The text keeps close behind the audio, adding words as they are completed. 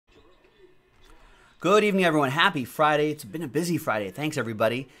Good evening, everyone. Happy Friday. It's been a busy Friday. Thanks,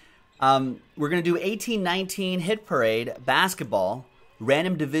 everybody. We're going to do 18-19 Hit Parade basketball,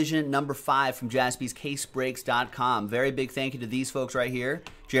 random division number 5 from JaspysCaseBreaks.com. Very big thank you to these folks right here,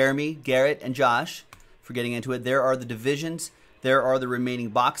 Jeremy, Garrett, and Josh, for getting into it. There are the divisions. There are the remaining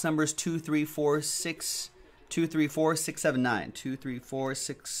box numbers, 2, 3, 4, 6, 2, 3, 4, 6, 7, 9. 2, 3, 4,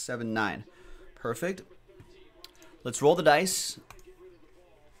 6, 7, 9. Perfect. Let's roll the dice.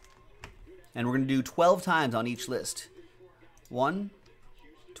 And we're going to do 12 times on each list. 1,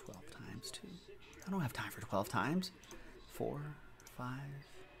 12 times 2. I don't have time for 12 times. 4, 5,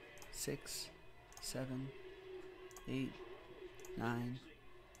 6, 7, 8, 9,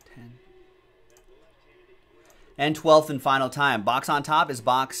 10. And 12th and final time. Box on top is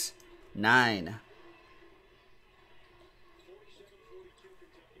box 9.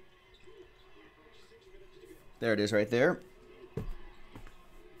 There it is right there.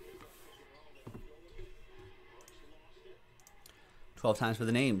 12 times for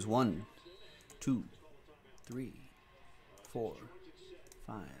the names. 1, 2, 3, 4,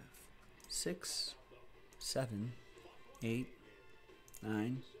 5, 6, 7, 8,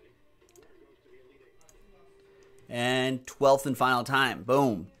 9. And 12th and final time.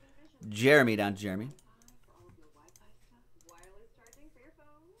 Boom. Jeremy, down to Jeremy.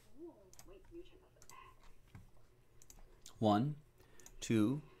 1,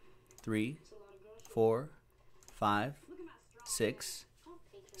 2, 3, 4, 5, 6,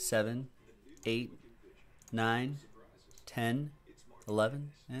 7, 8, 9, 10,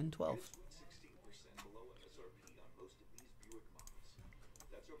 11, and 12.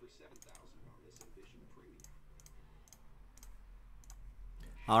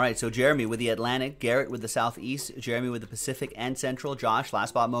 All right, so Jeremy with the Atlantic, Garrett with the Southeast, Jeremy with the Pacific and Central, Josh, Last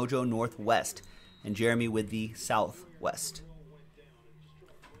Spot Mojo, Northwest, and Jeremy with the Southwest.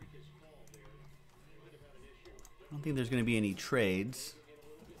 I don't think there's going to be any trades.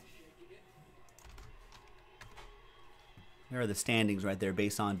 There are the standings right there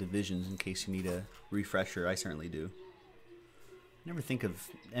based on divisions in case you need a refresher. I certainly do. I never think of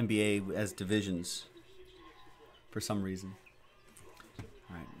NBA as divisions for some reason.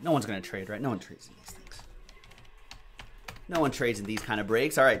 All right, no one's going to trade, right? No one trades in these things. No one trades in these kind of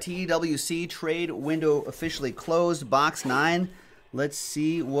breaks. All right, TWC trade window officially closed. Box 9. Let's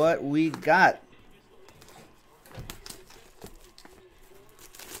see what we got.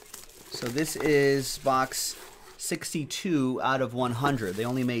 So this is box 62 out of 100. They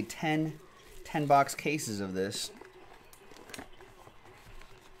only made 10 box cases of this.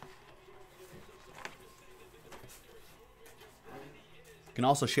 You can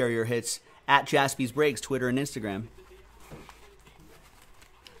also share your hits at Jaspys Breaks, Twitter and Instagram.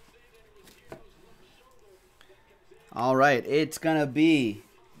 All right, it's going to be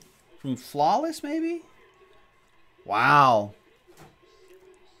from Flawless, maybe? Wow.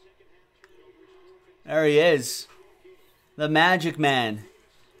 There he is. The Magic Man.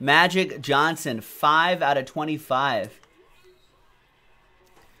 Magic Johnson, 5 out of 25.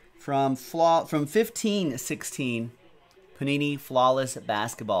 From 15-16, Panini Flawless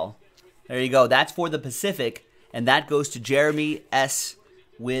Basketball. There you go. That's for the Pacific, and that goes to Jeremy S.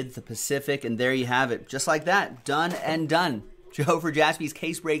 with the Pacific, and there you have it. Just like that. Done and done. Joe for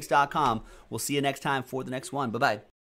JaspysCaseBreaks.com. We'll see you next time for the next one. Bye-bye.